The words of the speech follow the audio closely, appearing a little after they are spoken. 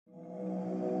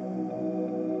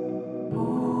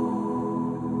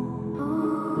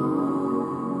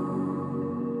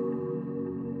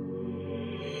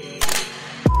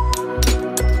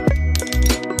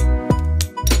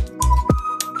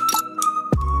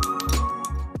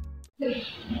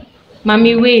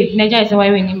Mommy, wait. Naja is why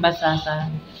we need Basasa.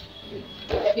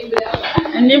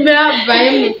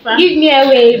 Give me a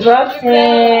wave,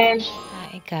 Roxanne.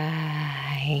 Hi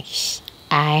guys,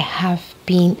 I have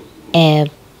been a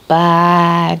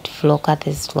bad vlogger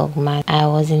this vlogmas. I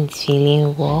wasn't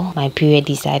feeling well. My period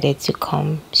decided to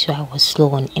come, so I was low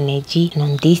on energy. And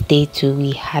on this day too,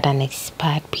 we had an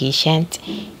expired patient.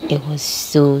 It was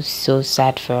so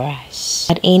sad for us.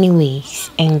 But anyways,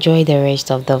 enjoy the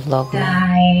rest of the vlog,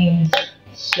 guys.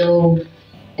 So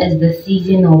it's the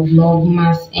season of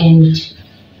Vlogmas and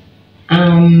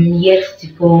I'm yet to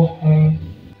go home.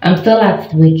 I'm still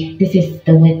at work. This is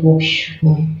the work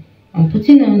washroom. I'm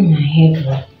putting on my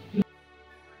hair.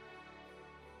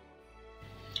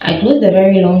 I closed a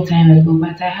very long time ago,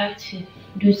 but I had to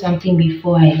do something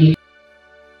before I leave.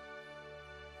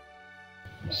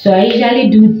 So I usually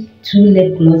do 2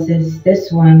 lip glosses,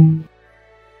 this one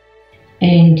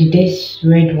and this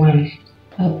red one.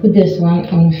 I'll put this one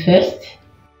on first.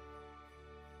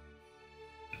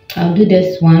 I'll do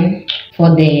this one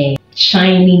for the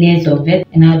shininess of it,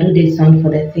 and I'll do this one for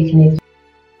the thickness.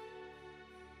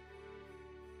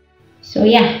 So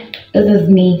yeah, this is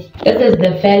me. This is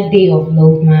the first day of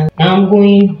Vlogmas. Now I'm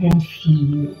going home. See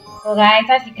you. So guys,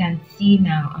 as you can see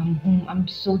now, I'm home. I'm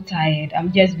so tired.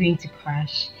 I'm just going to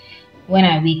crash. When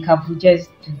I wake up, we just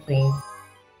do things.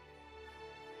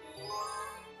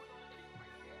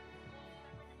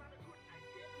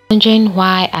 Wondering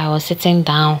why I was sitting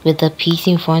down with the piece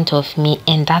in front of me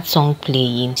and that song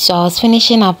playing. So I was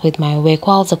finishing up with my work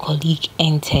while the colleague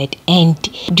entered, and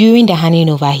during the handing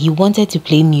over he wanted to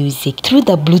play music through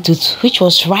the Bluetooth, which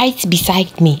was right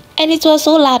beside me, and it was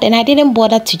so loud and I didn't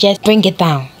bother to just bring it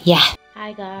down. Yeah.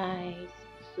 Hi guys,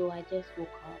 so I just woke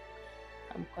up.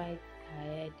 I'm quite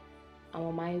tired. I'm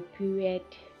on my period.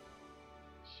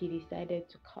 She decided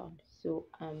to come, so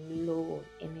I'm low on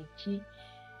energy.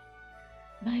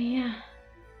 But yeah,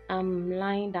 I'm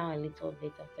lying down a little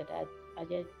bit. After that, I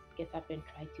just get up and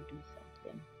try to do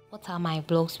something. What are my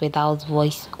vlogs without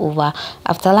voiceover?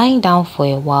 After lying down for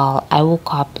a while, I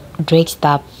woke up, dressed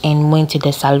up and went to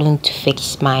the salon to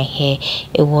fix my hair.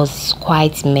 It was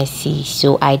quite messy,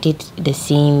 so I did the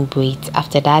same braids.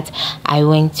 After that, I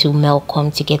went to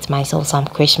Melcom to get myself some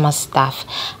Christmas stuff.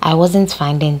 I wasn't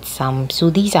finding some, so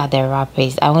these are the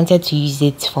wrappers. I wanted to use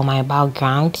it for my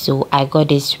background, so I got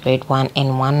this red one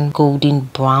and one golden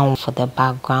brown for the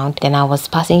background. Then I was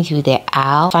passing through the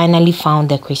aisle, finally found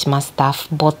the Christmas stuff,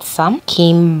 bought some,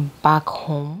 came back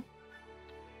home.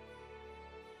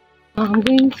 I'm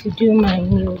going to do my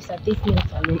nails at this nail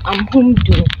salon. I'm home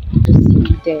though, to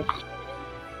see you there.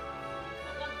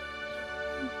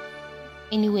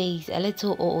 Anyways, a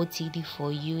little OOTD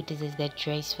for you. This is the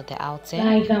dress for the outside.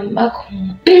 Guys, I'm back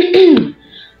home.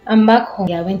 I'm back home.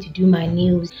 Yeah, I went to do my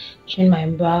nails, trim my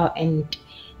brow, and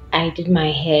I did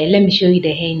my hair. Let me show you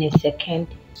the hair in a second.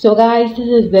 So guys, this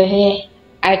is the hair.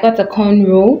 I got a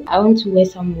cornrow. I want to wear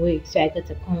some wigs, so I got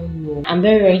a cornrow. I'm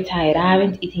very tired. I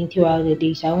haven't eaten throughout the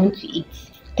day, so I want to eat.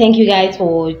 Thank you guys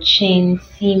for watching.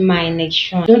 See my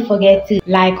next one. Don't forget to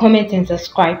like, comment and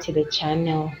subscribe to the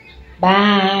channel.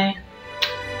 Bye.